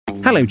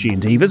Hello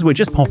G&Divas, we're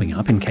just popping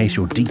up in case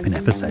you're deep in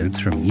episodes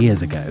from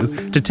years ago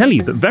to tell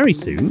you that very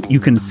soon you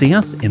can see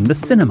us in the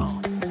cinema.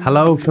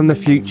 Hello from the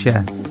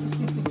future.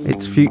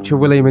 It's future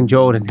William and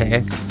Jordan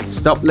here.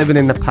 Stop living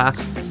in the past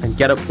and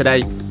get up to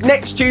date.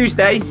 Next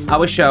Tuesday,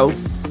 our show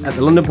at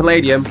the London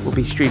Palladium will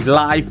be streamed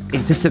live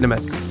into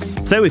cinemas.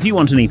 So if you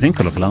want an evening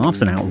full of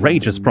laughs and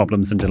outrageous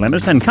problems and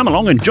dilemmas, then come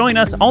along and join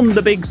us on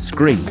the big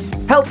screen.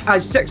 Help I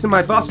Sex and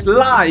My Boss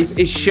Live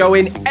is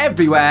showing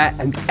everywhere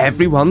and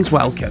everyone's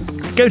welcome.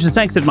 Go to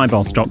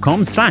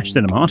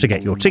sexedmyboss.com/cinema to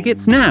get your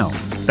tickets now.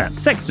 That's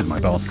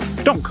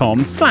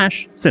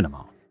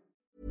sexedmyboss.com/cinema.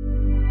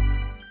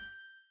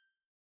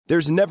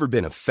 There's never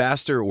been a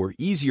faster or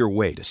easier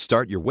way to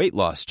start your weight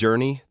loss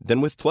journey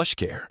than with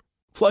PlushCare.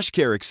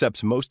 PlushCare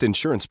accepts most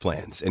insurance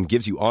plans and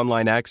gives you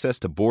online access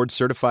to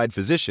board-certified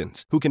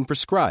physicians who can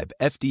prescribe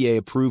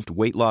FDA-approved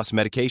weight loss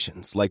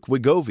medications like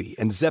Wegovy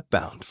and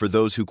Zepbound for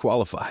those who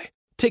qualify.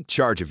 Take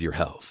charge of your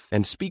health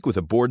and speak with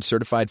a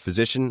board-certified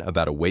physician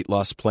about a weight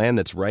loss plan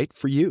that's right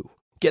for you.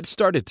 Get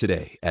started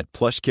today at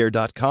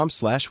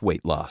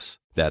plushcare.com/weight loss.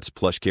 That's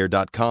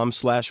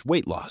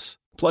plushcare.com/weight loss.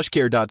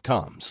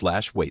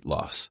 plushcare.com/weight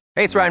loss.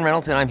 Hey, it's Ryan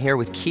Reynolds, and I'm here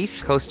with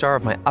Keith, co-star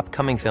of my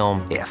upcoming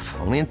film, If,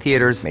 only in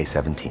theaters May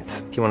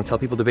 17th. Do you want to tell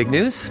people the big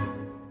news?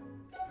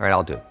 All right,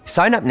 I'll do it.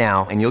 Sign up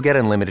now and you'll get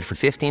unlimited for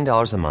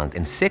 $15 a month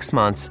and 6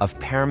 months of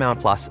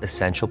Paramount Plus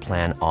Essential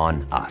Plan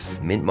on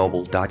us.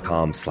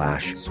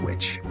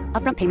 MintMobile.com/switch.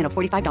 Upfront payment of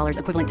 $45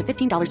 equivalent to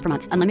 $15 per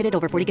month. Unlimited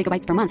over 40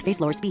 gigabytes per month.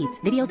 Face lower speeds.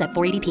 Videos at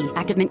 480p.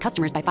 Active Mint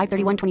customers by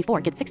 531.24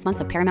 get 6 months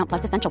of Paramount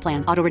Plus Essential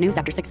Plan. Auto renews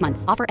after 6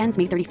 months. Offer ends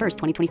May 31st,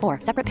 2024.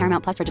 Separate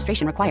Paramount Plus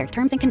registration required.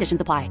 Terms and conditions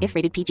apply if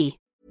rated PG.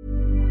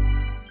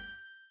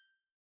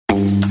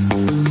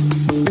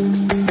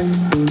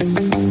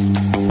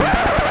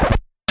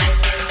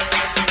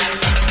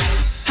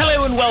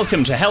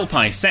 Welcome to Help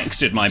I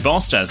Sexted My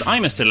Boss as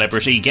I'm a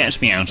Celebrity,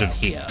 Get Me Out of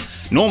Here.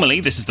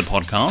 Normally, this is the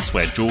podcast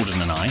where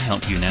Jordan and I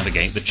help you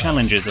navigate the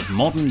challenges of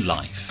modern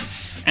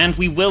life. And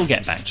we will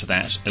get back to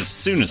that as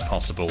soon as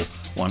possible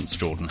once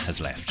Jordan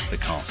has left the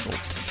castle.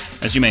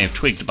 As you may have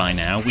twigged by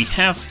now, we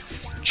have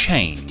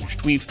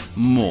changed, we've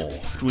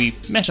morphed,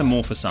 we've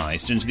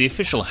metamorphosized into the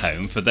official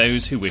home for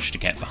those who wish to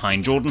get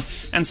behind Jordan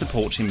and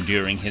support him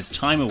during his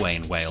time away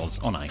in Wales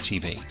on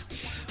ITV.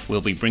 We'll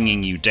be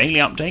bringing you daily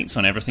updates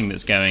on everything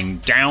that's going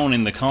down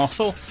in the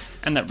castle,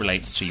 and that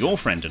relates to your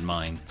friend and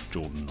mine,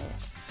 Jordan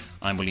North.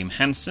 I'm William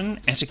Hanson,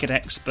 etiquette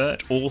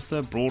expert,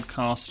 author,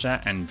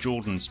 broadcaster, and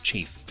Jordan's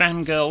chief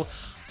fangirl.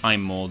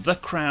 I'm more the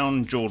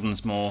crown,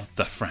 Jordan's more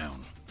the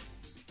frown.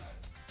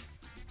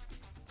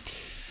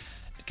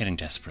 Getting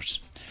desperate.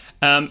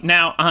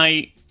 Now,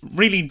 I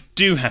really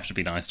do have to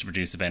be nice to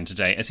producer Ben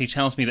today, as he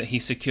tells me that he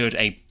secured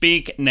a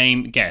big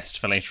name guest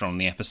for later on in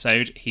the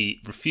episode.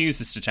 He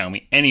refuses to tell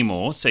me any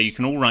more, so you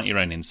can all write your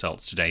own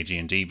insults today,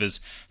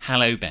 G&Divas.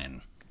 Hello, Ben.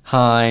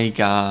 Hi,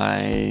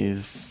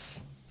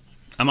 guys.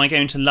 Am I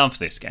going to love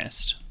this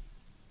guest?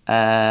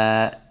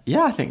 Yeah,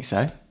 I think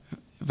so.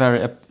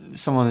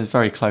 Someone is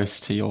very close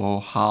to your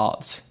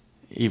heart,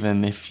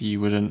 even if you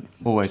wouldn't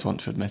always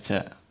want to admit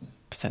it,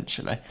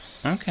 potentially.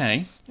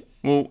 Okay.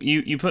 Well,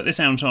 you put this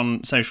out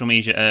on social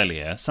media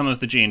earlier. Some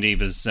of the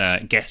G&Divas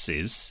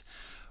guesses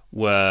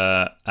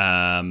were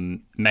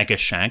Mega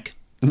Shag.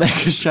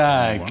 Mega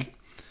Shag.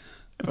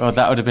 Well,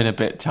 that would have been a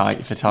bit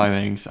tight for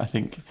timings. I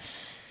think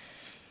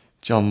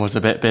John was a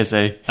bit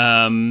busy.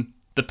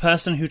 The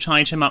person who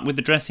tied him up with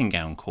the dressing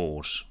gown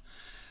cord.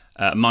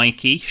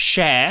 Mikey.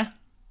 Cher.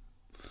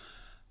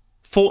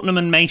 Fortnum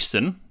and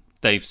Mason,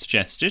 they've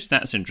suggested.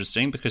 That's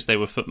interesting, because they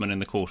were footmen in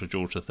the court of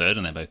George III,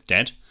 and they're both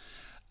dead.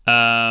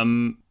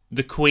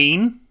 The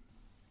Queen.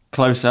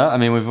 Closer. I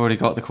mean, we've already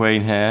got the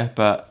Queen here,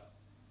 but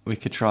we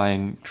could try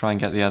and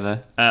get the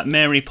other.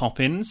 Mary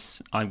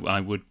Poppins. I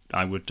would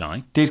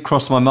die. Did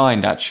cross my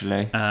mind,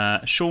 actually.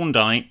 Sean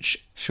Dyche.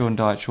 Sean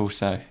Dyche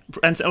also.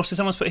 And also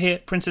someone's put here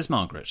Princess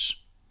Margaret.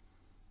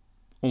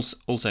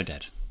 Also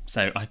dead.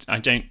 So I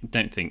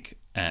don't think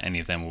any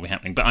of them will be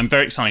happening. But I'm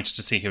very excited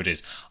to see who it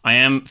is. I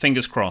am,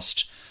 fingers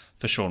crossed,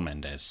 for Shawn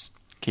Mendes.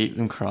 Keep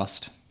them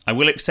crossed. I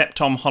will accept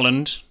Tom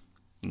Holland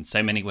in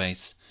so many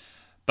ways,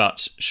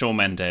 but Shawn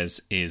Mendes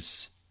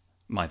is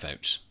my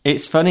vote.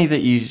 It's funny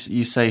that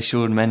you say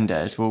Shawn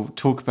Mendes. We'll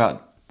talk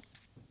about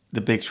the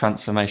big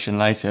transformation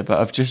later, but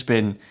I've just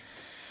been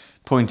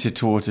pointed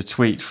towards a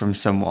tweet from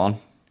someone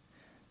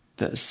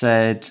that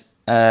said,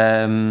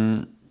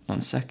 1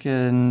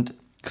 second,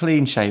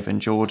 clean-shaven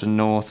Jordan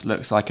North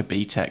looks like a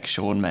BTEC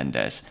Shawn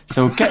Mendes.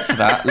 So we'll get to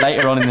that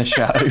later on in the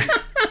show.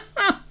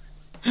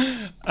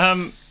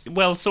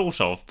 Well, sort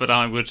of, but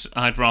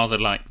I'd rather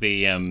like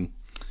the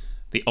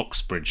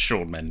Oxbridge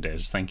Shawn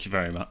Mendes, thank you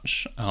very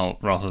much,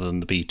 rather than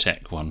the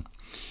BTEC one.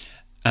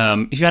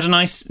 Did you have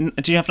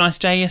a nice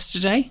day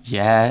yesterday?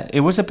 Yeah, it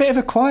was a bit of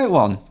a quiet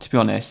one, to be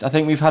honest. I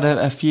think we've had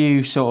a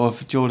few sort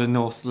of Jordan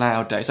North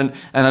loud days, and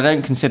I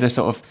don't consider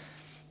sort of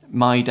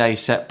my day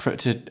separate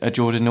to a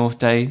Jordan North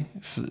day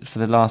for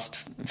the last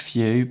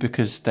few,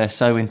 because they're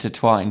so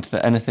intertwined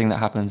that anything that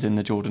happens in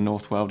the Jordan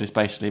North world is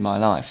basically my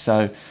life.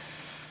 So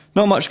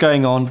Not much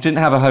going on. Didn't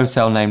have a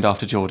hotel named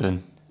after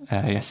Jordan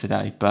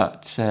yesterday,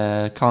 but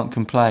can't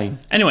complain.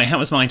 Anyway, how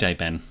was my day,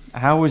 Ben?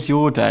 How was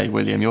your day,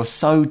 William? You're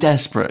so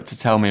desperate to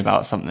tell me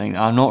about something.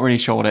 I'm not really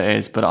sure what it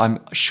is, but I'm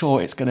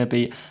sure it's going to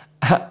be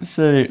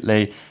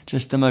absolutely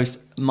just the most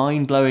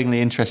mind-blowingly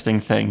interesting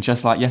thing,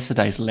 just like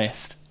yesterday's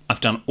list.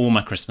 I've done all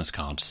my Christmas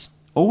cards.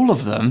 All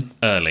of them?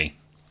 Early.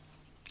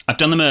 I've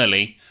done them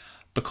early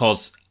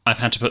because I've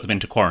had to put them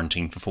into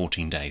quarantine for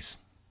 14 days.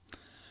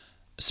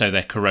 So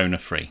they're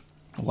corona-free.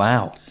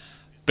 Wow.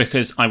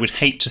 Because I would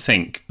hate to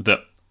think that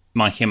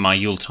Mikey and my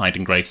Yuletide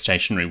engraved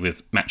stationery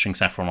with matching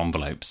saffron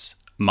envelopes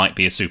might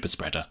be a super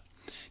spreader.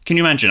 Can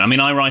you imagine? I mean,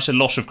 I write a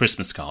lot of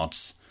Christmas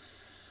cards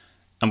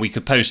and we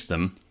could post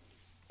them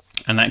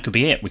and that could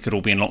be it. We could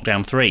all be in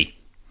lockdown 3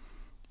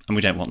 and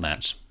we don't want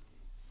that.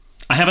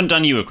 I haven't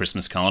done you a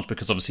Christmas card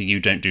because obviously you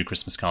don't do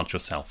Christmas cards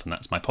yourself and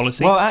that's my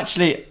policy. Well,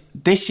 actually,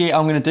 this year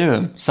I'm going to do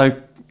them.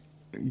 So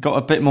got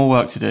a bit more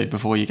work to do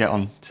before you get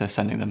on to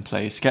sending them,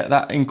 please. Get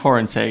that in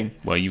quarantine.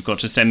 Well, you've got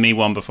to send me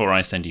one before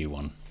I send you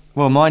one.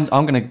 Well, I'm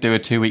going to do a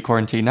 2-week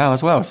quarantine now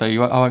as well, so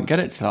I won't get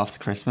it till after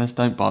Christmas.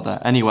 Don't bother.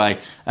 Anyway,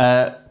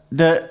 I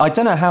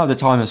don't know how the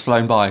time has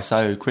flown by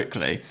so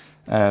quickly,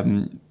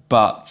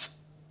 but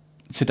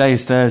today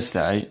is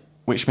Thursday,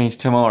 which means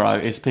tomorrow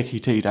is Picky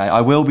Tea Day.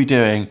 I will be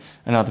doing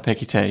another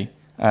Picky Tea.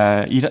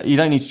 You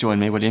don't need to join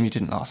me, William. You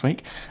didn't last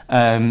week.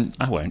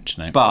 I won't,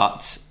 no.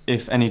 But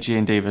if any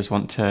G&D divas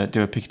want to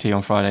do a Picky Tea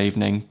on Friday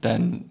evening,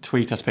 then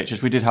tweet us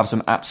pictures. We did have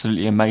some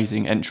absolutely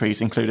amazing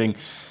entries, including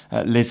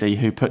Lizzie,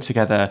 who put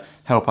together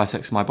Help I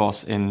Sex My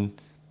Boss in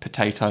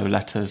potato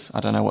letters. I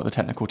don't know what the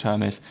technical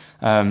term is,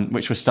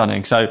 which was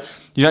stunning. So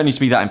you don't need to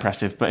be that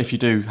impressive, but if you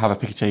do have a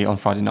Picky Tea on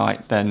Friday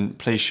night, then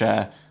please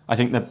share. I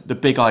think the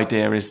big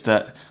idea is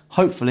that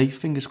hopefully,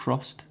 fingers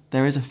crossed,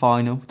 there is a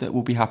final that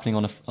will be happening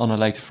on a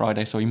later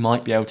Friday, so we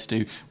might be able to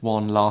do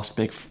one last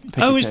big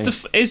Picky Tea.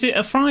 Is it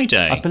a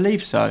Friday? I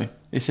believe so.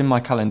 It's in my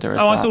calendar as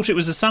I thought it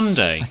was a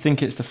Sunday. I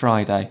think it's the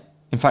Friday.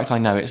 In fact, I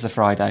know it's the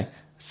Friday.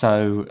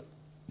 So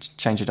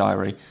change your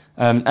diary.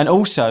 And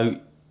also,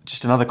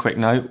 just another quick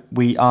note,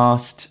 we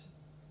asked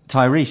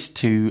Tyrese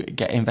to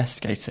get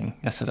investigating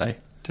yesterday,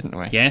 didn't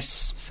we?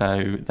 Yes.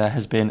 So there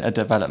has been a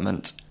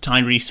development.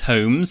 Tyrese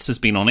Holmes has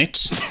been on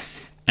it.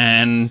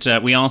 And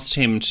we asked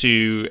him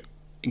to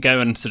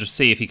go and sort of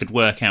see if he could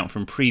work out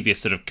from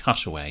previous sort of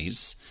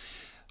cutaways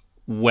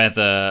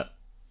whether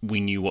we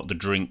knew what the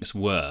drinks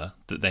were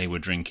that they were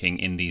drinking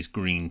in these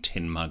green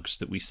tin mugs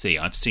that we see.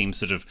 I've seen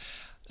sort of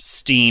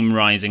steam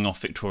rising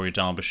off Victoria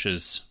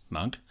Derbyshire's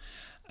mug,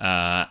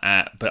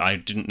 but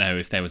I didn't know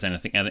if there was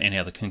any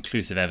other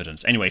conclusive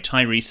evidence. Anyway,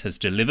 Tyrese has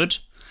delivered.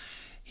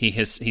 He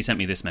sent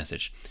me this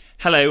message.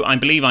 Hello, I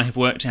believe I have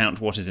worked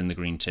out what is in the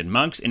green tin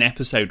mugs. In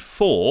episode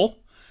 4,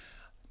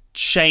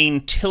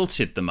 Shane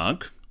tilted the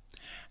mug,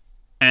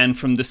 and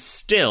from the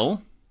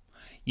still,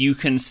 you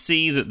can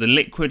see that the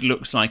liquid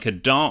looks like a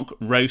dark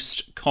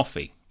roast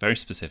coffee. Very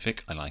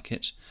specific, I like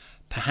it.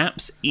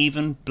 Perhaps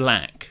even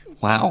black.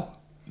 Wow,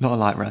 not a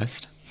light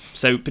roast.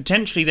 So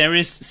potentially there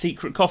is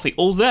secret coffee.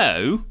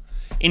 Although,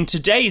 in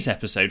today's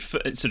episode,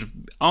 sort of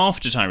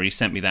after Tyrese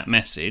sent me that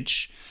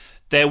message,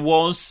 there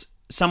was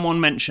someone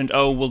mentioned,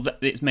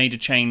 it's made a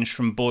change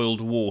from boiled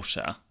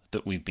water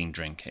that we've been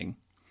drinking.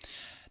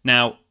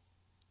 Now,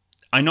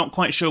 I'm not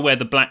quite sure where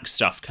the black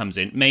stuff comes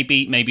in.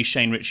 Maybe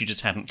Shane Ritchie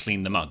just hadn't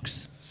cleaned the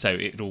mugs, so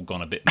it had all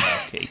gone a bit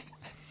murky.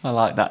 I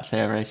like that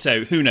theory.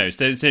 So who knows?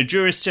 The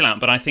jury's still out,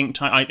 but I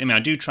think I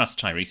do trust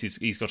Tyrese.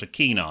 He's got a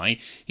keen eye.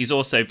 He's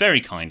also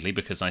very kindly,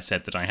 because I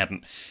said that I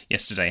hadn't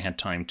yesterday had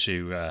time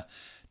to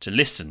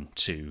listen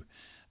to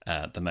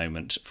the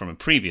moment from a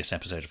previous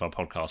episode of our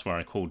podcast where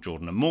I called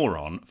Jordan a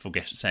moron for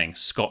saying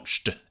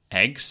scotched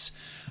eggs.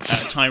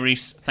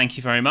 Tyrese, thank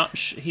you very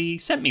much. He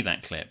sent me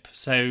that clip,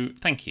 so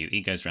thank you.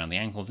 He goes around the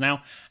ankles now,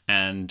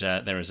 and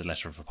there is a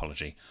letter of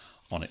apology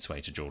on its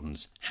way to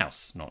Jordan's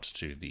house, not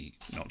to the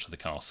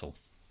castle.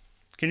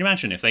 Can you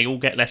imagine if they all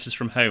get letters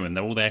from home and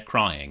they're all there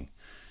crying,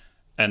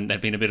 and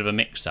there'd been a bit of a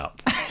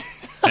mix-up,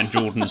 and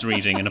Jordan's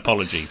reading an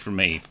apology from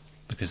me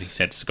because he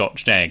said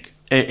scotched egg.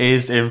 It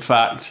is, in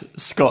fact,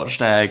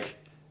 scotched egg.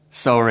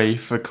 Sorry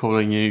for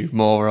calling you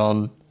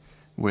moron,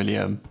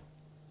 William.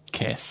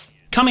 Kiss.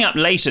 Coming up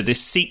later,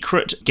 this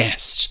secret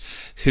guest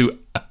who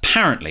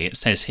apparently, it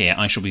says here,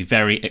 I shall be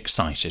very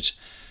excited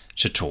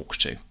to talk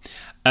to.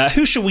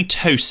 Who shall we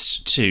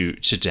toast to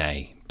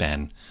today,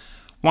 Ben?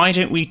 Why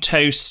don't we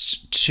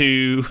toast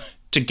to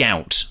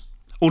gout?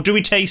 Or do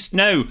we taste...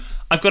 No,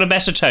 I've got a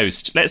better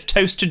toast. Let's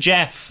toast to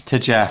Jeff. To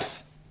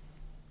Jeff.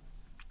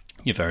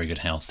 Your very good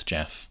health,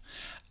 Jeff.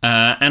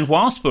 And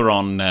whilst we're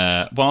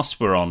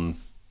on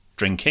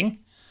drinking,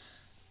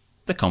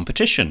 the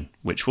competition,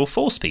 which will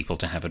force people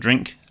to have a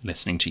drink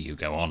listening to you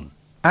go on.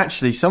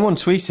 Actually, someone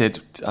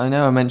tweeted, I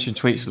know I mention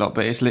tweets a lot,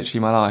 but it's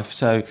literally my life.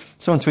 So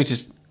someone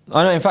tweeted,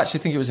 I know, in fact, I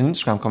think it was an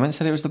Instagram comment,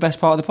 said it was the best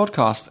part of the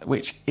podcast,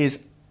 which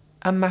is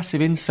a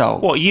massive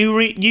insult. What,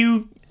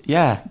 you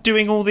yeah,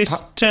 doing all this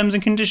terms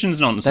and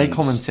conditions nonsense? They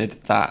commented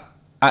that.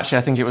 Actually,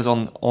 I think it was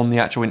on the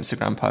actual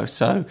Instagram post.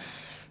 So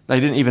They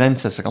didn't even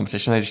enter the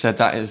competition. They just said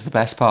that is the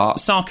best part.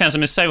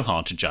 Sarcasm is so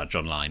hard to judge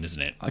online, isn't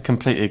it? I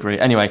completely agree.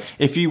 Anyway,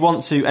 if you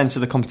want to enter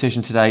the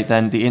competition today,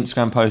 then the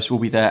Instagram post will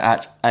be there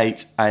at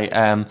 8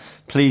 a.m.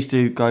 Please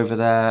do go over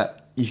there.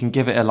 You can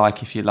give it a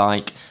like if you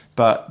like,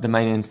 but the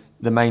main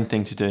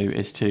thing to do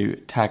is to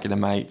tag in a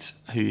mate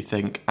who you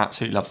think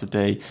absolutely loves the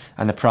D,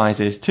 and the prize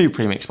is 2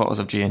 pre-mixed bottles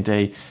of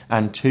G&D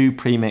and 2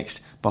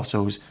 pre-mixed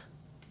bottles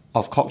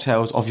of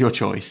cocktails of your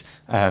choice,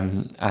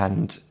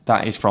 and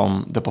that is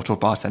from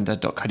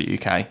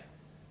thebottledbartender.co.uk.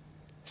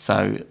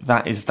 So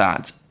that is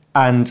that.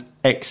 And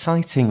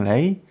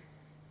excitingly,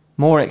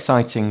 more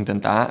exciting than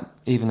that,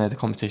 even though the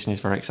competition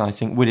is very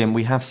exciting, William,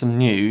 we have some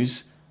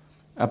news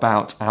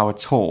about our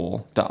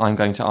tour that I'm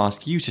going to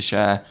ask you to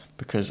share,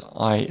 because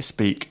I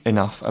speak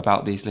enough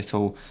about these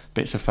little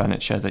bits of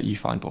furniture that you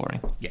find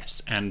boring.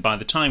 Yes, and by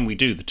the time we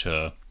do the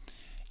tour,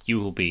 you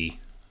will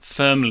be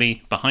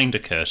firmly behind a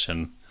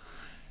curtain,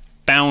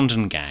 bound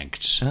and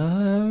gagged.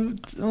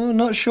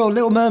 Not sure.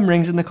 Little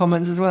murmurings in the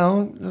comments as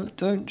well.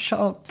 Don't shut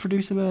up,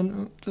 producer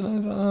Ben. Don't know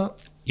about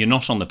that. You're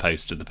not on the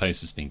poster. The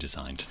poster's been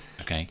designed,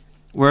 okay?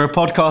 We're a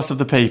podcast of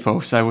the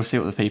people, so we'll see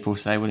what the people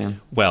say,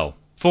 William. Well,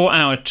 for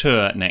our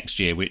tour next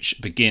year, which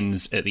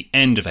begins at the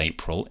end of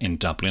April in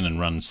Dublin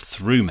and runs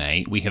through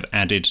May, we have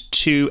added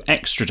 2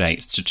 extra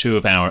dates to 2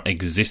 of our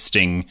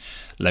existing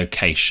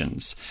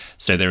locations.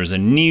 So there is a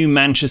new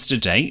Manchester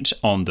date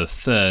on the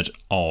 3rd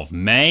of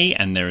May,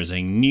 and there is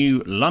a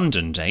new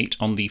London date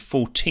on the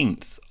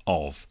 14th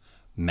of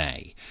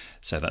May.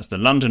 So that's the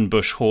London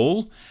Bush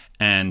Hall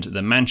and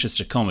the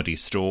Manchester Comedy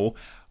Store.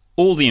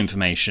 All the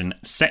information,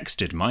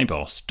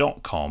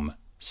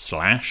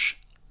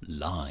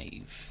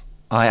 sextedmyboss.com/live.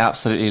 I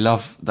absolutely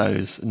love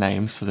those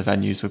names for the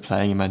venues we're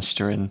playing in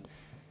Manchester and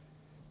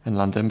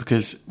London,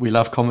 because we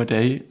love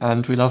comedy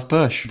and we love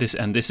Bush.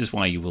 This is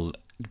why you will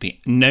be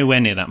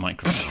nowhere near that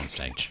microphone on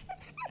stage.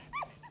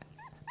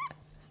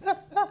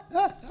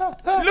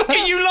 Look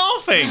at you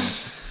laughing!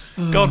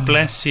 God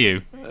bless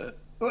you.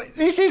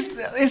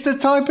 It's the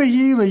type of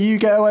humour you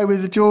get away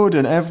with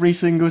Jordan every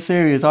single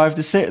series. I have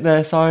to sit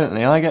there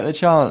silently. I get the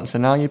chance,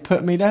 and now you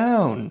put me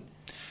down.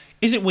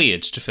 Is it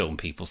weird to film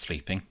people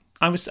sleeping?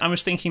 I was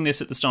thinking this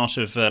at the start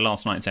of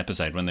last night's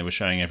episode when they were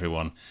showing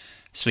everyone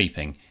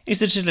sleeping.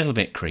 Is it a little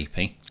bit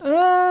creepy?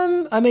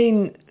 I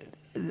mean,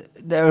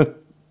 there are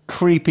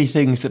creepy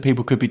things that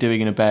people could be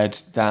doing in a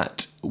bed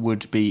that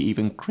would be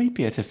even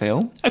creepier to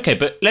film. Okay,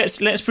 but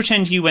let's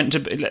pretend you went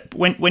to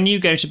when you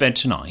go to bed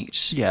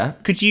tonight. Yeah.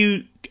 Could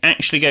you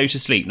actually go to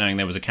sleep knowing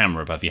there was a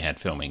camera above your head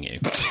filming you?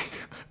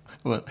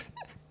 Well,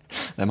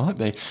 there might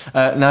be.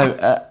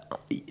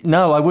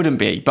 No, I wouldn't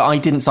be. But I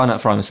didn't sign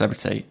up for I'm a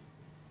Celebrity.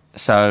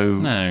 So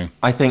no.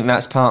 I think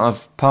that's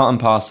part and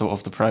parcel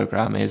of the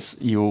programme is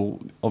you'll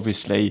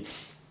obviously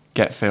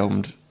get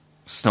filmed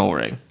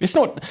snoring. It's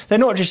not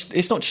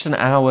just an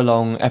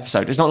hour-long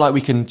episode. It's not like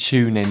we can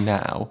tune in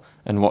now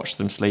and watch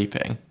them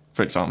sleeping,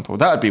 for example.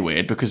 That would be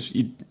weird because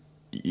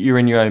you're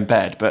in your own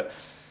bed. But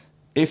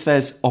if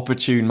there's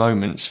opportune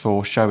moments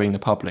for showing the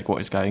public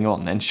what is going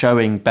on, then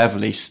showing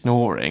Beverly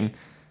snoring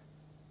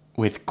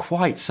with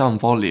quite some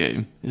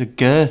volume, it's a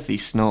girthy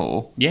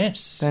snore.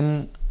 Yes.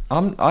 Then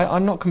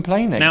I'm not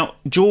complaining. Now,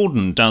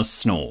 Jordan does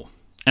snore.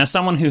 As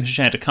someone who has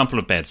shared a couple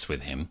of beds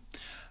with him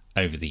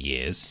over the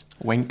years...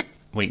 Wink.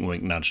 Wink,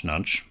 wink, nudge,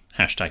 nudge.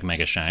 Hashtag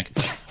mega shag.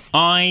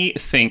 I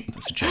think...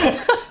 That's a joke.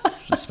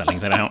 Just spelling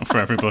that out for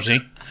everybody.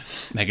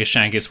 Mega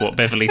shag is what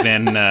Beverly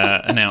then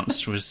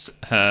announced was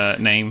her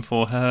name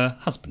for her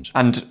husband.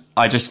 And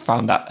I just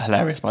found that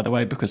hilarious, by the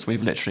way, because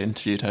we've literally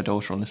interviewed her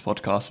daughter on this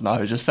podcast, and I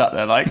was just sat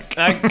there like,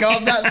 thank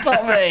God that's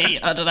not me.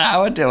 I don't know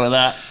how I'd deal with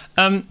that.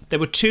 There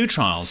were 2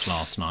 trials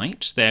last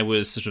night. There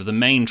was sort of the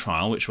main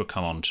trial, which we'll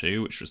come on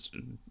to, which was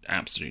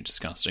absolutely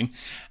disgusting.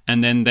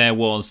 And then there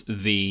was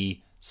the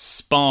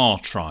spa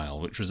trial,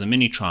 which was a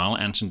mini trial.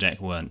 Ant and Dec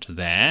weren't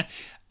there.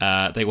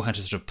 They all had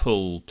to sort of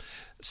pull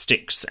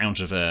sticks out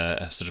of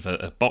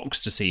a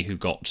box to see who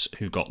got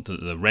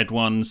the red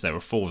ones. There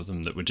were 4 of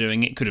them that were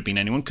doing it. Could have been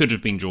anyone, could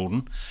have been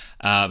Jordan,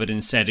 but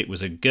instead it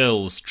was a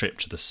girls' trip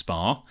to the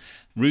spa.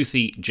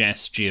 Ruthie,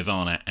 Jess,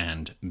 Giovanna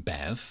and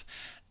Bev.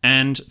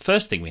 And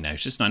first thing we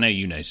noticed, and I know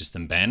you noticed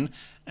them, Ben,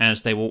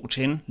 as they walked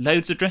in,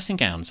 loads of dressing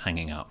gowns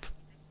hanging up.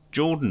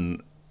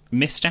 Jordan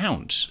missed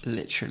out.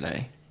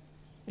 Literally.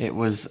 It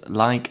was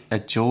like a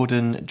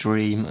Jordan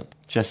dream,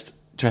 just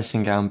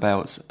dressing gown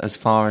belts as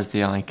far as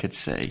the eye could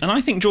see. And I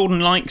think Jordan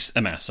likes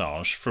a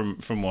massage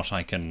from what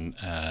I can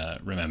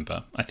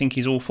remember. I think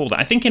he's all for that.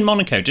 I think in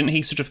Monaco, didn't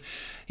he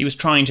he was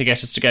trying to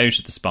get us to go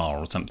to the spa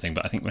or something,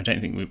 but I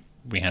don't think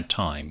we had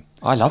time.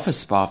 I love a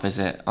spa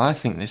visit. I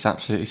think it's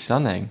absolutely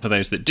stunning. For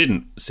those that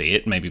didn't see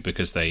it, maybe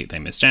because they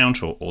missed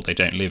out or they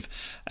don't live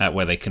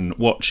where they can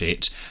watch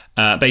it,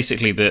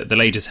 basically the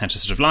ladies had to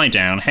sort of lie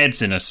down,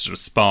 heads in a sort of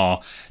spa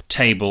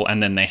table,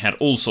 and then they had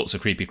all sorts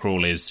of creepy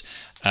crawlies,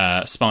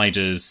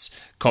 spiders,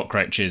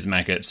 cockroaches,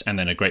 maggots, and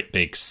then a great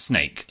big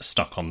snake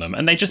stuck on them.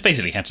 And they just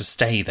basically had to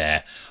stay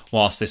there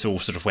whilst this all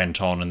sort of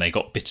went on and they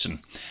got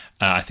bitten.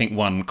 I think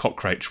one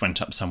cockroach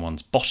went up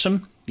someone's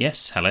bottom.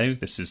 Yes, hello,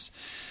 this is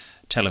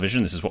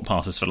television. This is what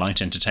passes for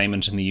light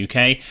entertainment in the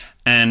UK.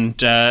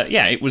 And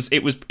it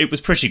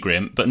was pretty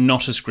grim, but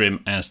not as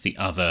grim as the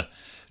other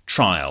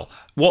trial.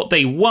 What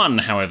they won,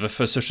 however,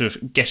 for sort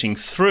of getting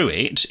through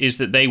it, is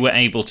that they were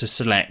able to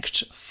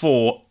select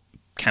 4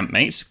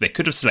 campmates. They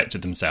could have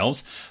selected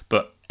themselves,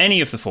 but any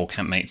of the 4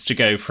 campmates to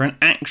go for an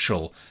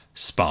actual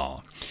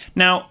spa.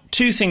 Now,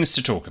 2 things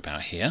to talk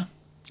about here.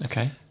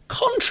 Okay.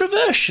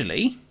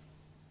 Controversially,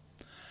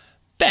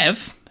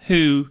 Bev,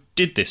 who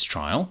did this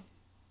trial,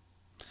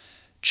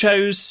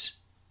 chose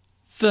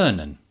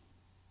Vernon,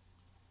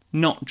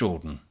 not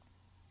Jordan.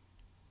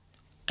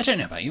 I don't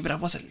know about you, but I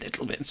was a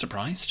little bit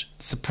surprised.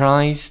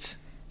 Surprised,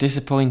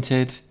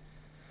 disappointed,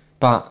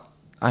 but,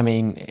 I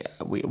mean,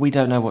 we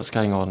don't know what's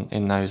going on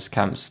in those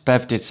camps.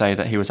 Bev did say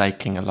that he was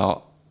aching a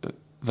lot.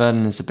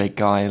 Vernon is a big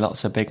guy,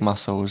 lots of big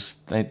muscles.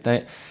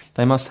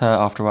 They must hurt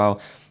after a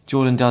while.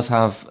 Jordan does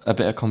have a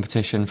bit of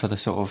competition for the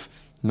sort of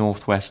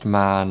Northwest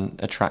man,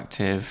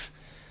 attractive.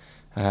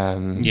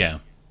 Yeah.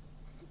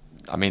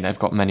 I mean, they've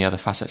got many other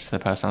facets to their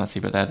personality,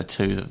 but they're the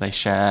 2 that they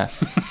share.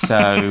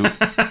 So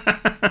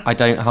I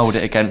don't hold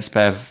it against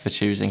Bev for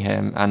choosing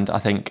him. And I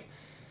think,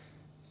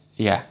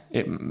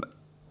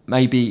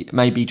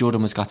 maybe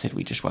Jordan was gutted.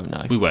 We just won't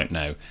know. We won't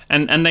know.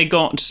 And they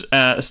got,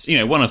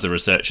 one of the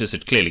researchers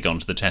had clearly gone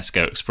to the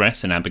Tesco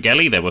Express in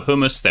Abergele. There were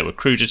hummus, there were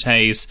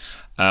crudités,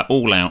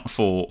 all out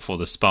for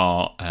the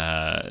spa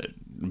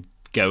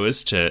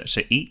goers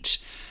to eat.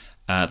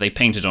 They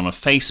painted on a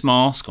face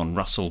mask on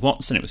Russell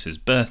Watson. It was his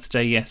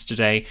birthday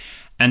yesterday.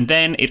 And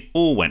then it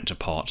all went to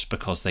pot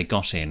because they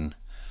got in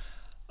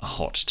a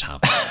hot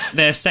tub.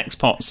 They're sex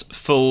pots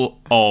full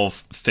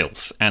of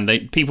filth,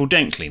 and people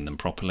don't clean them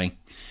properly.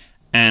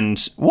 And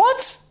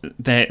what?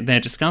 They're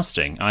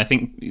disgusting. I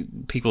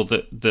think people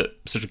that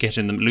sort of get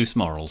in them lose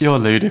morals. You're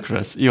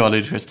ludicrous. You are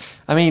ludicrous.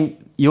 I mean,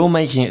 you're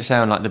making it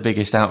sound like the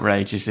biggest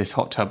outrage is this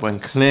hot tub, when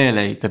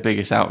clearly the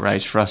biggest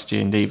outrage for us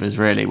G&Divas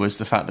really was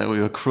the fact that we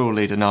were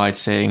cruelly denied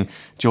seeing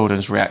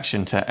Jordan's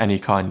reaction to any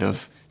kind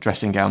of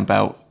dressing gown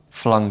belt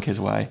flung his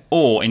way.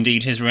 Or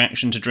indeed his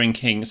reaction to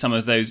drinking some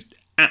of those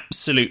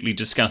absolutely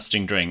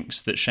disgusting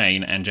drinks that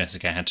Shane and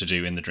Jessica had to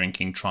do in the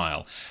drinking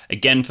trial.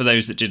 Again, for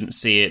those that didn't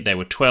see it, there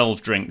were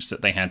 12 drinks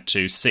that they had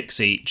to, 6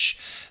 each.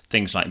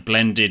 Things like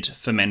blended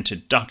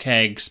fermented duck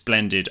eggs,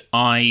 blended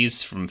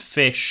eyes from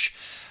fish,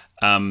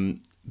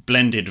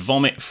 blended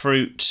vomit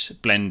fruit,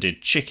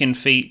 blended chicken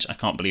feet. I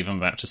can't believe I'm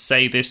about to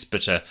say this,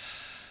 but a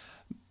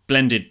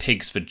blended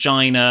pig's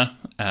vagina,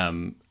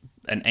 an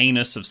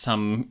anus of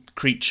some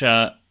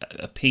creature,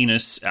 a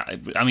penis.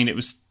 I mean, it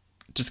was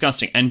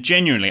disgusting. And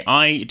genuinely,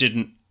 I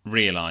didn't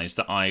realise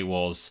that I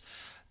was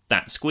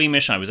that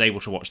squeamish. I was able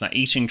to watch that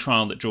eating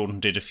trial that Jordan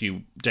did a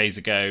few days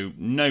ago,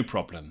 no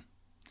problem.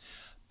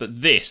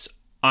 But this,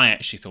 I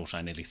actually thought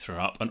I nearly threw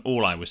up, and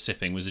all I was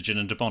sipping was a gin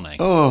and Dubonnet.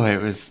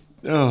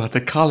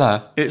 The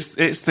colour. It's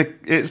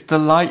the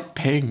light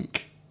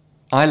pink.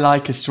 I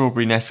like a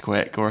strawberry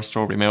Nesquik or a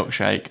strawberry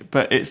milkshake,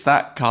 but it's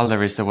that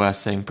colour is the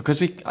worst thing,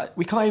 because we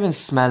can't even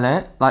smell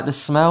it. Like, the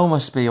smell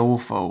must be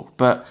awful,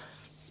 but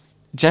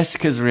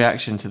Jessica's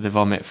reaction to the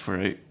vomit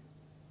fruit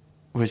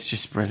was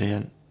just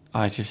brilliant.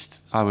 I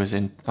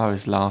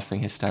was laughing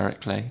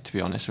hysterically, to be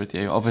honest with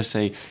you.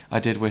 Obviously, I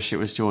did wish it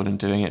was Jordan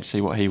doing it to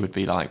see what he would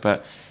be like,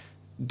 but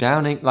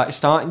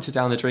starting to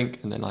down the drink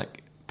and then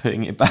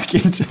putting it back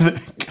into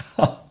the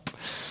cup.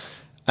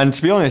 And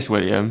to be honest,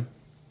 William,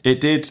 it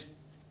did.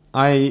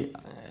 My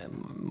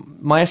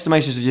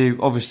estimations of you,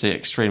 obviously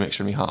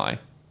extremely high,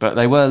 but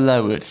they were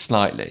lowered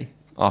slightly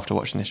after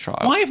watching this trial.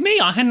 Why of me?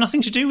 I had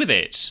nothing to do with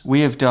it.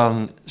 We have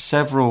done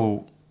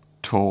several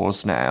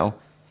tours now,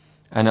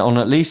 and on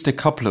at least a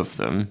couple of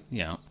them,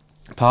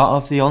 part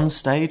of the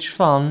onstage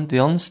fun, the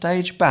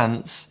onstage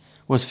bants,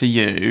 was for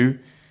you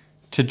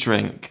to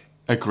drink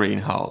a Green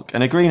Hulk.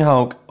 And a Green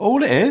Hulk,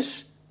 all it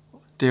is,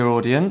 dear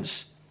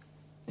audience,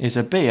 is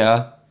a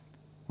beer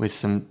with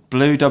some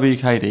blue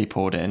WKD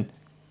poured in.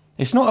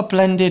 It's not a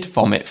blended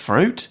vomit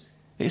fruit.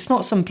 It's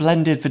not some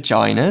blended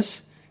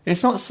vaginas.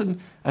 It's not some...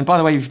 And by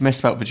the way, you've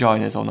misspelled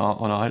vaginas on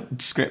our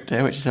script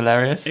here, which is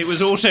hilarious. It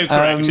was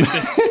autocorrect. It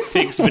says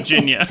Pigs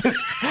Virginia.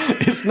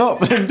 It's not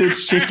blended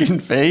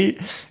chicken feet.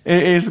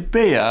 It is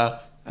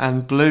beer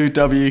and blue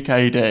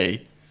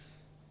WKD.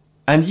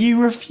 And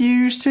you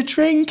refuse to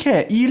drink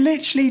it. You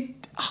literally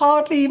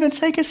hardly even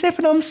take a sip.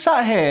 And I'm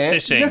sat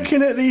here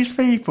looking at these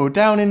people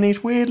down in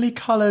these weirdly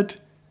coloured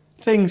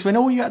things when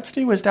all you had to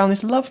do was down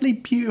this lovely,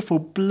 beautiful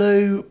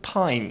blue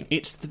pint.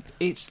 It's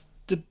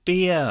the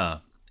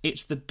beer.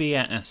 It's the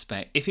beer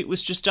aspect. If it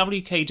was just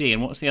WKD,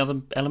 and what's the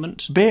other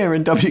element? Beer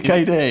and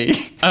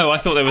WKD. Oh, I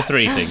thought there were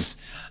 3 things.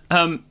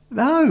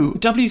 No.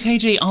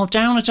 WKD. I'll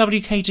down a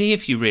WKD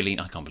if you really...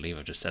 I can't believe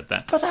I just said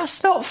that. But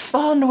that's not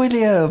fun,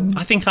 William.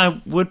 I think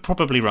I would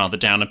probably rather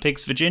down a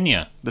Pigs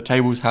Virginia. The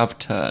tables have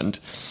turned.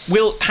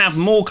 We'll have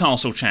more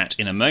castle chat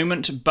in a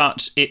moment,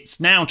 but it's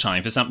now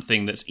time for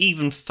something that's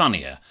even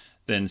funnier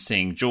than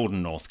seeing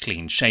Jordan North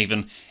clean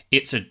shaven.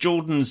 It's a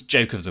Jordan's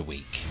Joke of the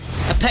Week.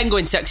 A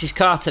penguin takes his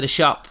car to the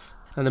shop,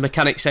 and the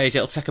mechanic says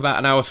it'll take about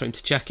an hour for him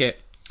to check it.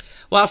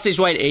 Whilst he's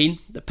waiting,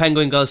 the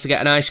penguin goes to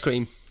get an ice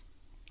cream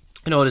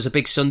and orders a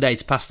big sundae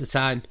to pass the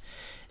time.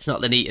 It's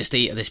not the neatest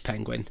eater, this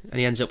penguin, and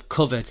he ends up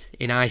covered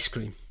in ice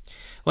cream.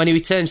 When he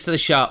returns to the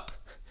shop,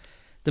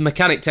 the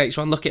mechanic takes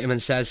one look at him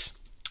and says,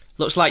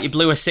 "Looks like you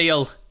blew a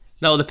seal."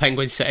 "No," the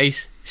penguin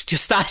says, "it's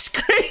just ice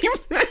cream."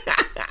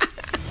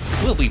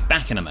 We'll be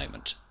back in a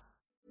moment.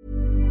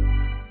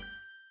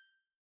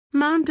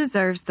 Mom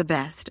deserves the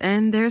best,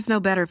 and there's no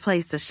better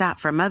place to shop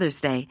for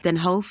Mother's Day than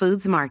Whole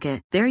Foods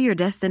Market. They're your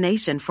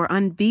destination for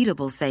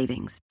unbeatable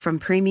savings, from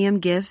premium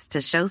gifts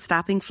to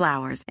show-stopping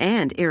flowers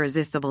and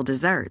irresistible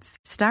desserts.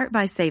 Start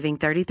by saving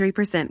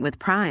 33% with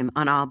Prime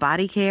on all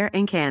body care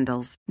and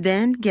candles.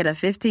 Then get a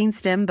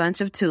 15-stem bunch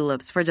of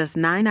tulips for just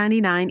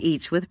 $9.99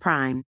 each with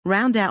Prime.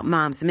 Round out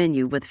Mom's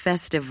menu with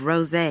festive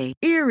rosé,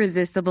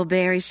 irresistible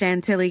berry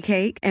chantilly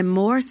cake, and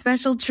more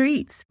special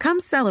treats. Come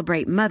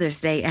celebrate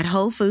Mother's Day at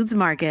Whole Foods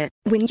Market.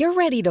 When you're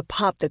ready to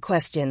pop the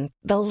question,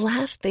 the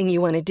last thing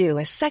you want to do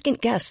is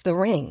second-guess the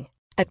ring.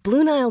 At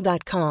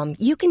BlueNile.com,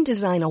 you can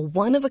design a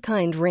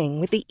one-of-a-kind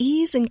ring with the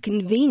ease and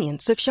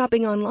convenience of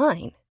shopping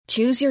online.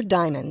 Choose your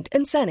diamond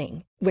and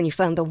setting. When you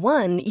find the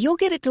one, you'll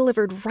get it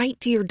delivered right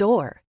to your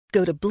door.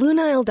 Go to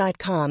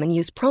BlueNile.com and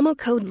use promo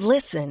code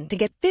LISTEN to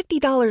get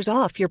 $50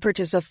 off your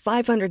purchase of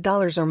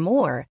 $500 or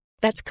more.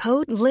 That's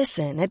code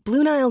LISTEN at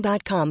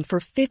BlueNile.com for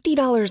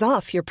 $50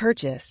 off your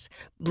purchase.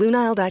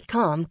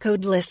 BlueNile.com,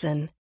 code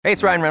LISTEN. Hey,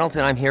 it's Ryan Reynolds,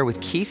 and I'm here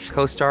with Keith,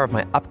 co-star of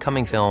my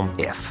upcoming film,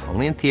 If,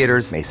 only in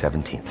theaters May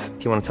 17th.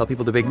 Do you want to tell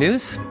people the big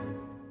news?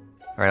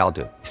 All right, I'll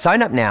do it.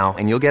 Sign up now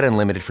and you'll get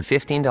unlimited for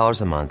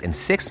 $15 a month and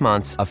 6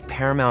 months of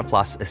Paramount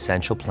Plus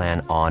Essential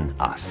Plan on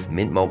us.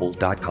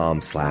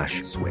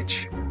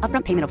 MintMobile.com/switch.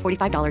 Upfront payment of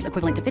 $45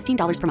 equivalent to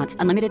 $15 per month.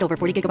 Unlimited over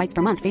 40 gigabytes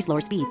per month. Face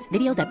lower speeds.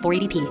 Videos at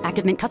 480p.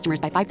 Active Mint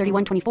customers by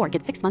 531.24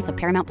 get 6 months of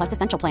Paramount Plus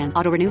Essential Plan.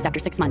 Auto renews after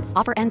 6 months.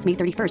 Offer ends May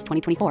 31st,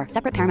 2024.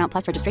 Separate Paramount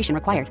Plus registration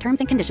required. Terms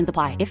and conditions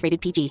apply if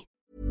rated PG.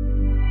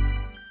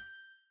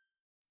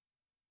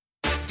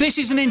 This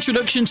is an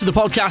introduction to the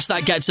podcast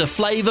that gets a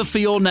flavour for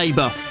your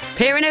neighbour.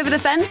 Peering over the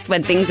fence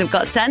when things have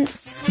got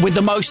tense. With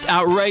the most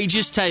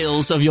outrageous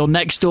tales of your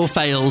next door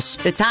fails.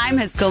 The time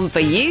has come for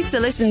you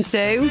to listen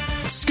to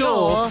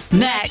Score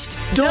Next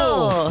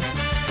Door.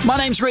 My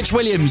name's Rich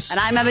Williams. And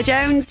I'm Emma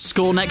Jones.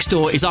 Score Next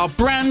Door is our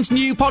brand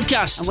new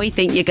podcast. And we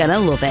think you're going to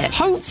love it.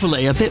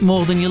 Hopefully a bit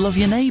more than you love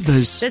your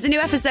neighbours. There's a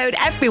new episode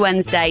every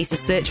Wednesday, so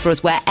search for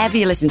us wherever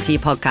you listen to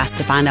your podcast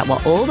to find out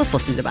what all the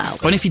fuss is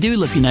about. And if you do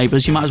love your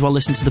neighbours, you might as well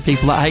listen to the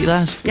people that hate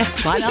theirs. Yeah,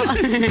 why not?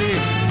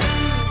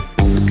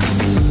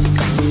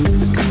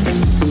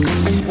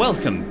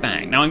 Welcome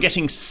back. Now, I'm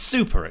getting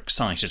super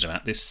excited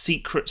about this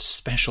secret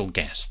special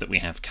guest that we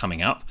have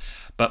coming up.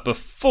 But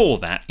before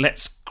that,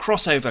 let's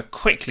cross over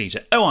quickly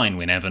to Owain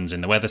Wynne-Evans in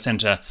the Weather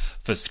Centre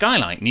for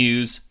Skylight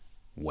News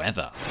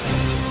Weather.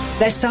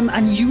 There's some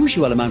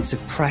unusual amounts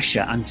of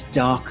pressure and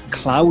dark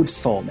clouds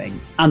forming,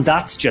 and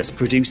that's just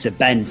producer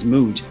Ben's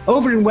mood.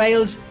 Over in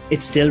Wales,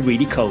 it's still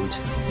really cold.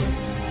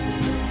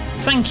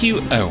 Thank you,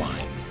 Owain.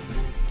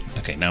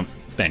 Okay, now,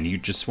 Ben, you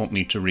just want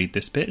me to read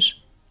this bit?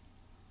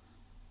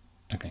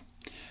 Okay.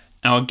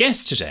 Our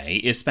guest today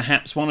is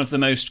perhaps one of the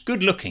most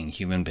good-looking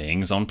human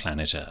beings on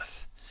planet Earth.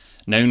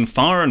 Known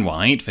far and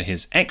wide for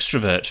his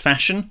extrovert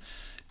fashion,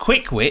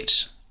 quick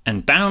wit,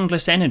 and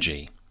boundless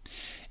energy.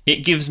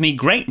 It gives me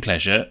great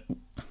pleasure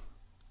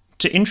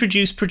to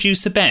introduce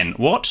producer Ben.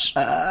 What?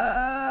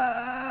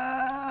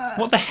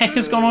 What the heck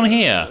has gone on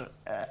here?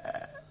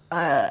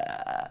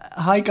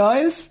 Hi,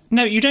 guys.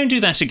 No, you don't do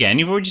that again.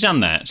 You've already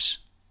done that.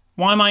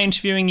 Why am I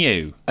interviewing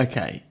you?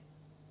 Okay.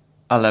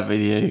 I'll level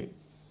with you.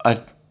 I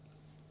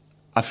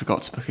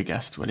forgot to book a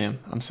guest, William.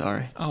 I'm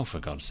sorry. Oh, for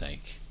God's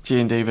sake. G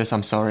and Divas,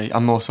 I'm sorry.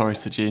 I'm more sorry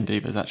for G and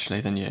Divas,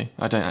 actually, than you.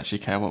 I don't actually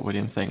care what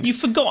William thinks. You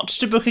forgot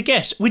to book a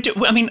guest.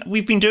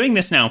 We've been doing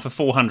this now for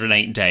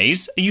 408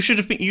 days. It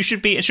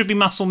should be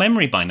muscle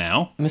memory by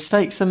now.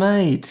 Mistakes are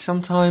made.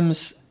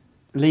 Sometimes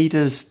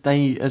leaders,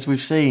 as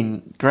we've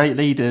seen, great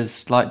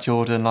leaders like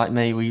Jordan, like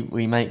me,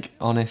 we make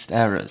honest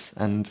errors.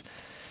 And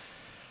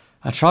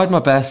I tried my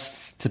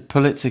best to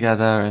pull it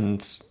together,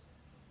 and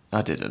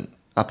I didn't.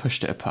 I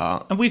pushed it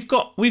apart. And we've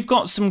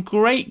got some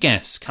great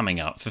guests coming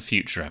up for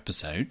future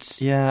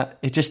episodes. Yeah,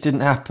 it just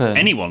didn't happen.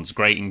 Anyone's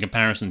great in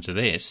comparison to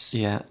this.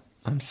 Yeah,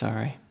 I'm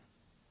sorry,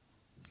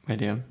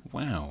 William.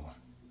 Wow.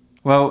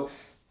 Well,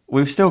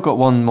 we've still got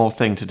one more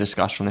thing to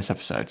discuss from this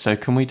episode, so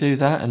can we do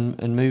that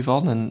and move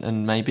on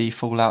and maybe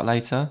fall out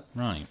later?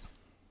 Right.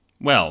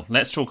 Well,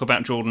 let's talk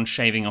about Jordan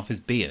shaving off his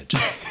beard.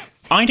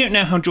 I don't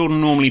know how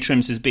Jordan normally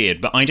trims his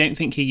beard, but I don't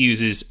think he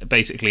uses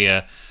basically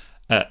a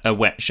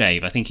wet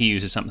shave. I think he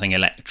uses something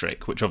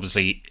electric, which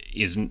obviously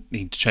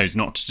he chose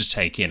not to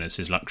take in as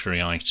his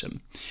luxury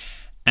item.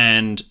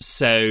 And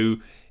so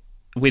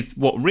with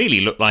what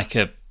really looked like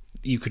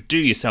you could do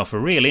yourself a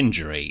real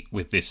injury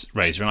with this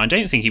razor, and I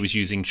don't think he was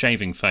using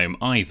shaving foam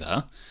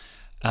either.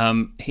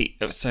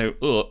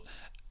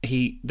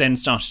 He then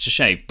started to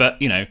shave.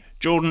 But,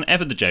 Jordan,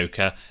 ever the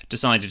Joker,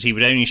 decided he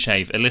would only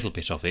shave a little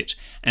bit of it,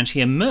 and he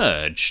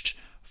emerged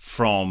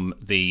from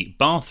the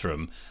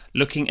bathroom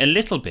looking a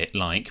little bit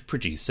like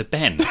producer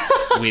Ben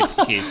with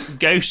his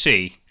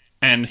goatee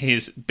and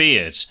his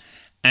beard.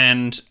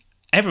 And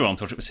everyone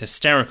thought it was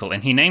hysterical,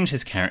 and he named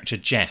his character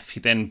Jeff. He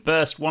then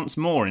burst once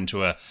more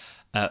into a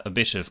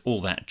bit of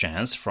all that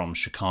jazz from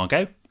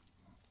Chicago.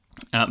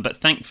 But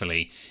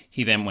thankfully,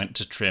 he then went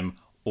to trim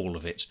all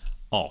of it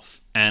off.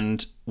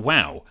 And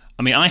wow,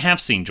 I mean, I have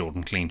seen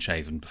Jordan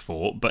clean-shaven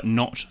before, but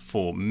not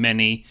for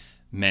many,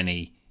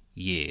 many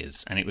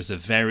years. And it was a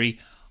very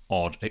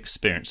odd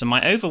experience. And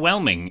my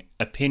overwhelming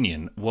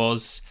opinion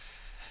was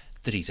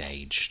that he's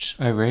aged.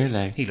 Oh,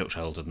 really? He looked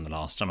older than the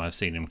last time I've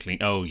seen him clean.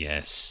 Oh,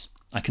 yes.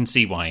 I can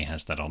see why he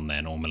has that on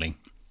there normally.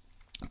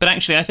 But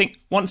actually, I think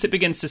once it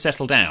begins to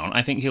settle down,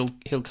 I think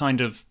he'll kind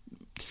of...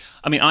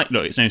 I mean,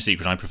 look, it's no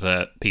secret, I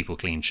prefer people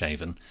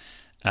clean-shaven.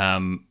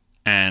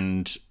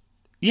 And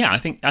yeah, I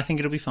think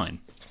it'll be fine.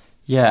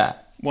 Yeah.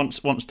 Once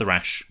the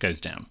rash goes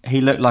down.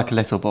 He looked like a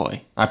little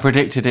boy. I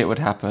predicted it would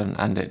happen,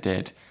 and it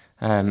did.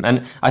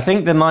 And I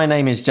think the My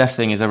Name Is Jeff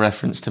thing is a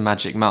reference to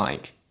Magic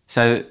Mike.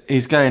 So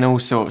he's going all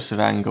sorts of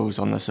angles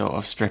on the sort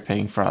of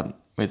stripping front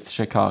with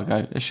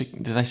Chicago.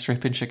 Do they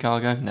strip in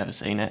Chicago? Never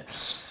seen it.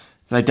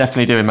 They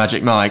definitely do in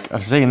Magic Mike.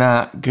 I've seen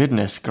that.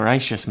 Goodness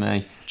gracious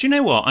me. Do you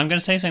know what? I'm going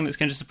to say something that's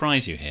going to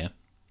surprise you here.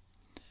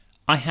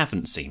 I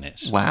haven't seen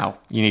it. Wow,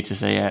 you need to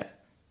see it.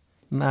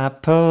 My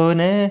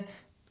pony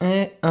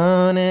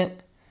on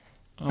it.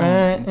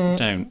 Oh,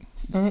 don't.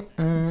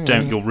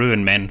 You'll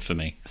ruin men for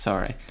me.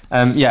 Sorry.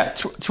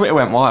 Twitter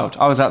went wild.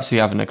 I was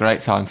absolutely having a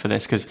great time for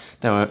this because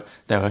there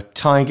were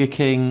Tiger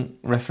King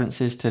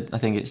references to, I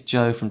think it's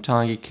Joe from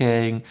Tiger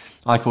King.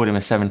 I called him a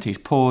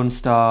 70s porn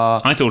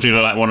star. I thought he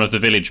looked like one of the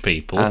village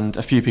people. And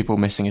a few people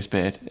missing his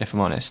beard, if I'm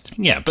honest.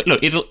 Yeah, but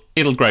look,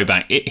 it'll grow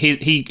back.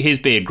 His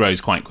beard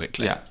grows quite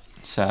quickly. Yeah.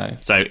 So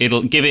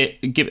it'll give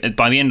it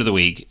by the end of the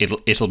week.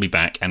 It'll be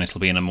back, and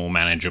it'll be in a more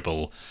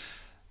manageable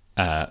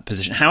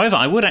position. However,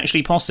 I would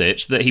actually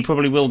posit that he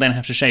probably will then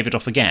have to shave it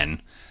off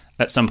again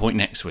at some point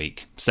next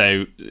week.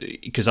 So,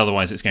 because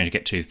otherwise it's going to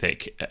get too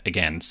thick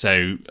again.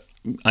 So,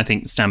 I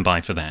think stand by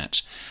for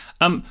that.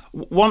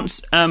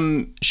 Once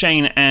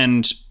Shane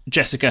and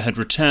Jessica had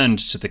returned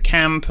to the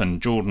camp,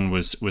 and Jordan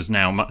was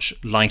now much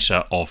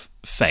lighter of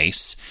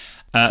face.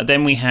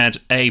 Then we had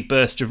a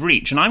burst of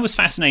Reach, and I was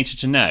fascinated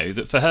to know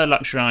that for her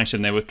luxury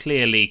item there were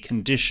clearly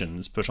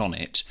conditions put on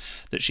it,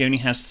 that she only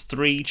has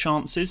 3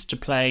 chances to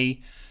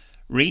play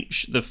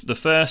Reach. The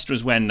first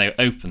was when they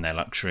open their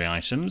luxury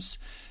items.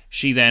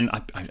 She then,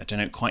 I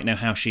don't quite know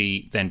how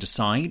she then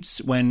decides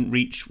when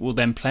Reach will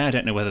then play. I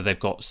don't know whether they've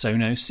got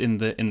Sonos in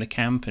the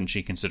camp and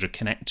she can sort of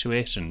connect to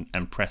it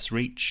and press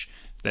Reach.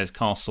 There's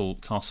Castle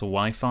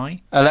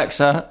Wi-Fi.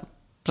 Alexa,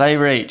 play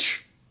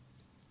Reach.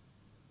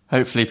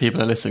 Hopefully people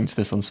are listening to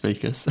this on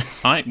speakers.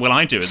 I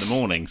do in the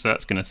morning, so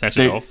that's going to set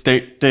it off.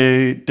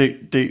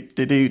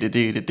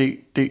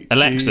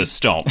 Alexa,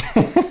 stop.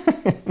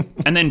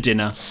 And then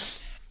dinner,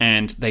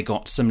 and they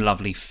got some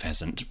lovely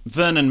pheasant.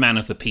 Vernon, man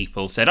of the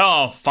people, said,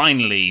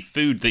 finally,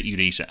 food that you'd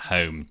eat at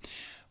home,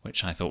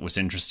 which I thought was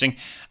interesting.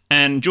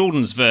 And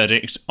Jordan's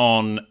verdict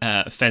on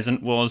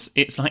pheasant was,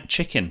 it's like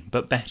chicken,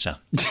 but better.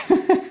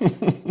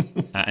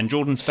 And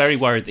Jordan's very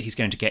worried that he's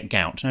going to get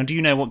gout. Now, do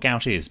you know what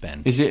gout is,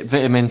 Ben? Is it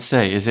vitamin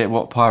C? Is it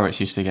what pirates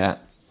used to get?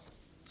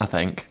 I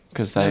think.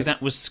 No,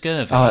 that was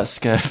scurvy. Oh, that's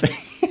scurvy.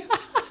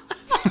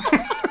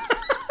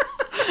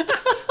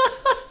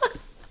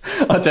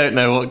 I don't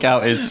know what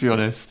gout is, to be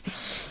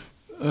honest.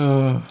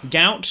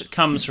 Gout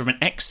comes from an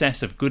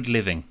excess of good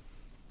living.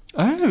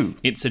 Oh.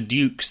 It's a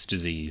Duke's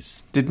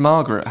disease. Did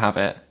Margaret have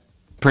it?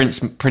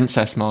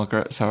 Princess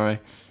Margaret, sorry.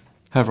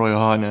 Her Royal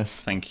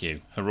Highness. Thank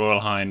you. Her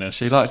Royal Highness.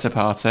 She likes a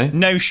party.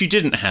 No, she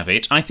didn't have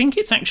it. I think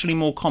it's actually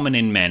more common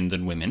in men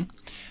than women.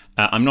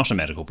 I'm not a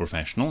medical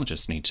professional,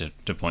 just need to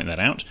point that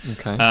out.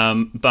 Okay.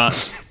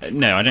 But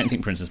no, I don't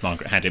think Princess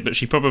Margaret had it, but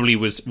she probably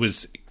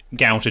was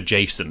gout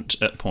adjacent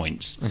at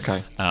points.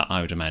 Okay.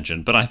 I would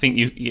imagine. But I think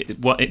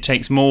it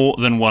takes more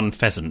than one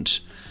pheasant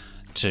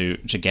to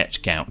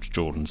get gout,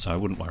 Jordan, so I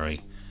wouldn't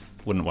worry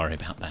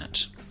about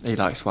that. He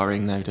likes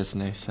worrying though, doesn't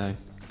he? So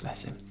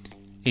bless him.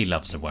 He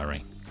loves a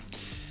worry.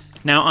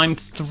 Now, I'm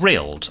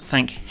thrilled,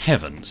 thank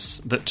heavens,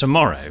 that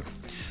tomorrow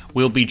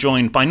we'll be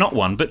joined by not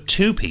one but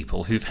 2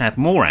 people who've had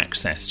more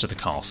access to the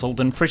castle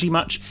than pretty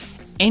much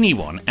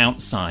anyone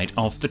outside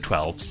of the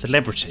 12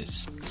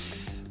 celebrities.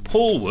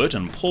 Paul Wood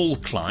and Paul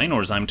Klein,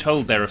 or as I'm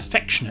told they're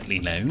affectionately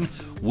known,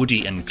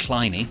 Woody and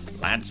Kleiny,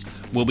 lads,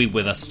 will be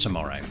with us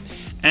tomorrow.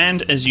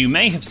 And as you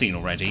may have seen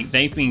already,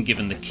 they've been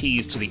given the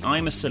keys to the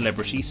I'm a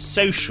Celebrity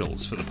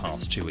socials for the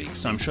past 2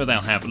 weeks, so I'm sure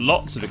they'll have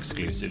lots of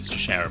exclusives to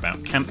share about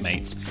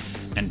campmates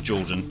and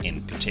Jordan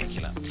in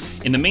particular.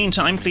 In the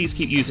meantime, please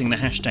keep using the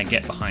hashtag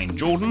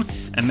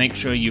 #GetBehindJordan and make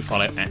sure you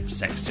follow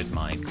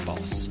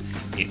 @SextedMyBoss.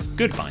 It's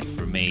goodbye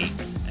from me,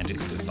 and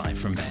it's goodbye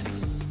from Ben.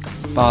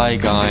 Bye,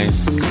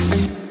 guys.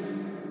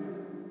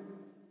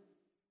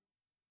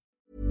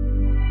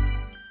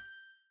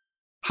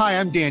 Hi,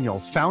 I'm Daniel,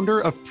 founder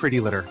of Pretty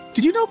Litter.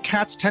 Did you know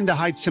cats tend to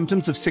hide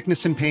symptoms of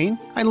sickness and pain?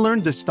 I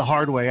learned this the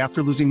hard way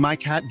after losing my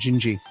cat,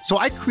 Gingy. So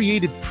I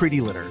created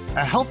Pretty Litter,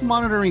 a health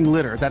monitoring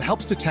litter that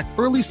helps detect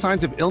early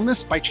signs of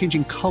illness by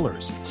changing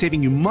colors,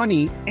 saving you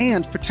money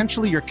and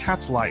potentially your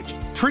cat's life.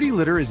 Pretty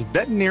Litter is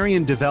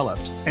veterinarian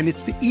developed, and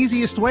it's the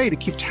easiest way to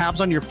keep tabs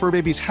on your fur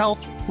baby's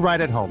health right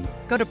at home.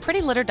 Go to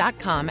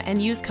prettylitter.com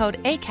and use code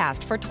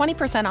ACAST for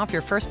 20% off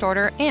your first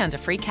order and a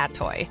free cat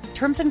toy.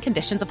 Terms and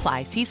conditions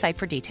apply. See site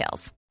for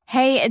details.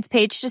 Hey, it's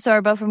Paige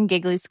DeSorbo from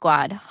Giggly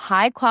Squad.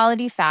 High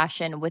quality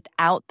fashion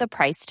without the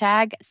price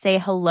tag. Say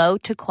hello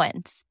to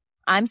Quince.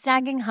 I'm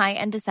snagging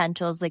high-end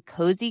essentials like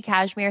cozy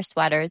cashmere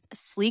sweaters,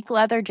 sleek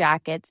leather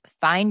jackets,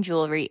 fine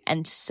jewelry,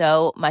 and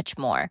so much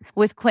more.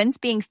 With Quince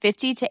being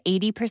 50 to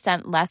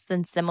 80% less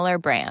than similar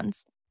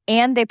brands.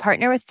 And they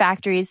partner with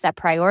factories that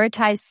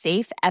prioritize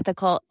safe,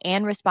 ethical,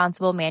 and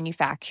responsible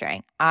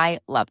manufacturing. I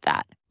love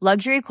that.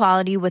 Luxury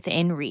quality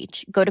within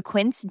reach. Go to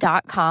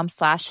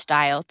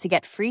quince.com/style to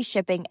get free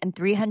shipping and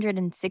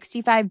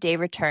 365-day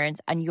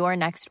returns on your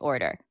next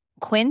order.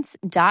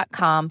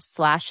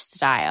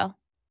 Quince.com/style.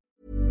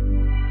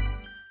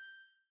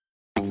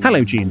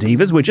 Hello,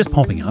 G&Divas. We're just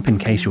popping up in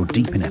case you're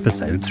deep in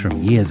episodes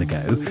from years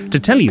ago to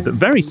tell you that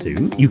very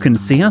soon you can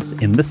see us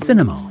in the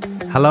cinema.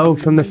 Hello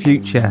from the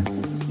future.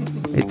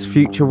 It's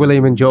future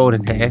William and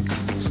Jordan here.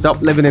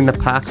 Stop living in the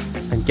past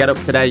and get up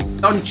to date.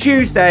 On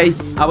Tuesday,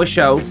 our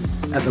show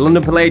at the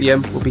London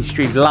Palladium will be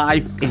streamed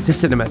live into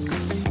cinemas.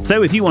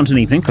 So if you want an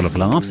evening full of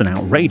laughs and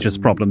outrageous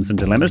problems and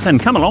dilemmas, then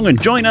come along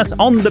and join us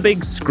on the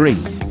big screen.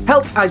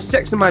 Help I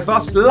Sex and My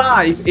Boss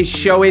Live is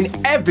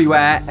showing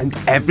everywhere and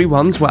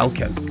everyone's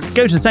welcome.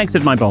 Go to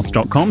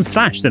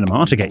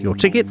sexedmyboss.com/cinema to get your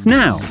tickets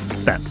now.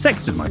 That's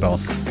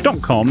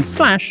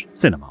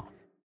sexedmyboss.com/cinema.